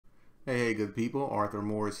Hey good people, Arthur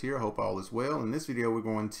Moore is here. Hope all is well. In this video we're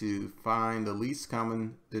going to find the least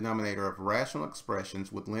common denominator of rational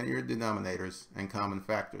expressions with linear denominators and common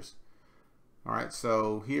factors. Alright,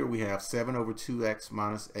 so here we have 7 over 2x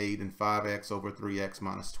minus 8 and 5x over 3x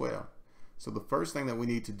minus 12. So the first thing that we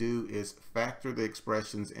need to do is factor the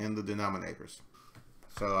expressions in the denominators.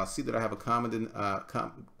 So I see that I have a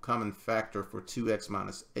common factor for 2x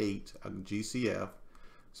minus 8, a GCF.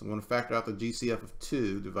 So I'm going to factor out the GCF of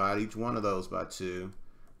 2, divide each one of those by 2.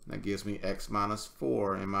 That gives me x minus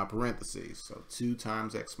 4 in my parentheses. So 2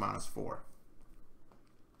 times x minus 4.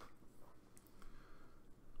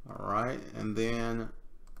 Alright, and then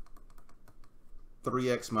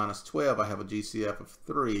 3x minus 12, I have a GCF of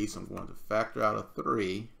 3, so I'm going to factor out a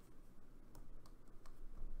 3.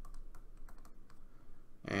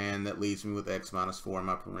 And that leaves me with x minus 4 in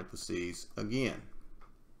my parentheses again.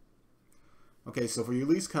 Okay, so for your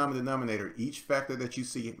least common denominator, each factor that you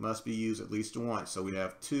see must be used at least once. So we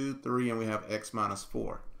have 2, 3, and we have x minus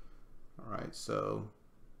 4. All right, so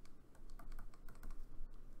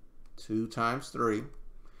 2 times 3.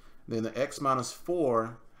 Then the x minus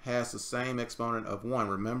 4 has the same exponent of 1.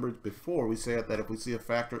 Remember before we said that if we see a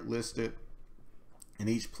factor listed in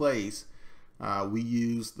each place, we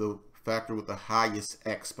use the factor with the highest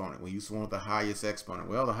exponent. We use the one with the highest exponent.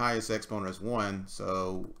 Well, the highest exponent is 1,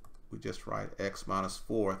 so we just write x minus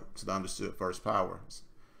 4 to the understood first powers.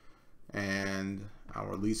 And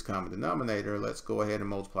our least common denominator, let's go ahead and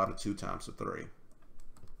multiply the 2 times the 3.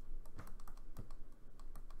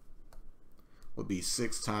 Would be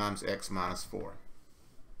 6 times x minus 4.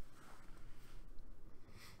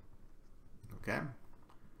 Okay?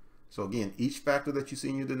 So again, each factor that you see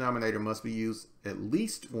in your denominator must be used at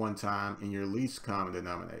least one time in your least common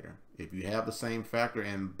denominator. If you have the same factor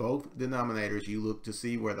in both denominators, you look to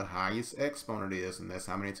see where the highest exponent is, and that's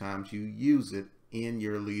how many times you use it in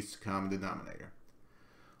your least common denominator.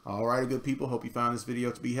 Alrighty, good people, hope you found this video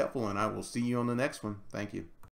to be helpful, and I will see you on the next one. Thank you.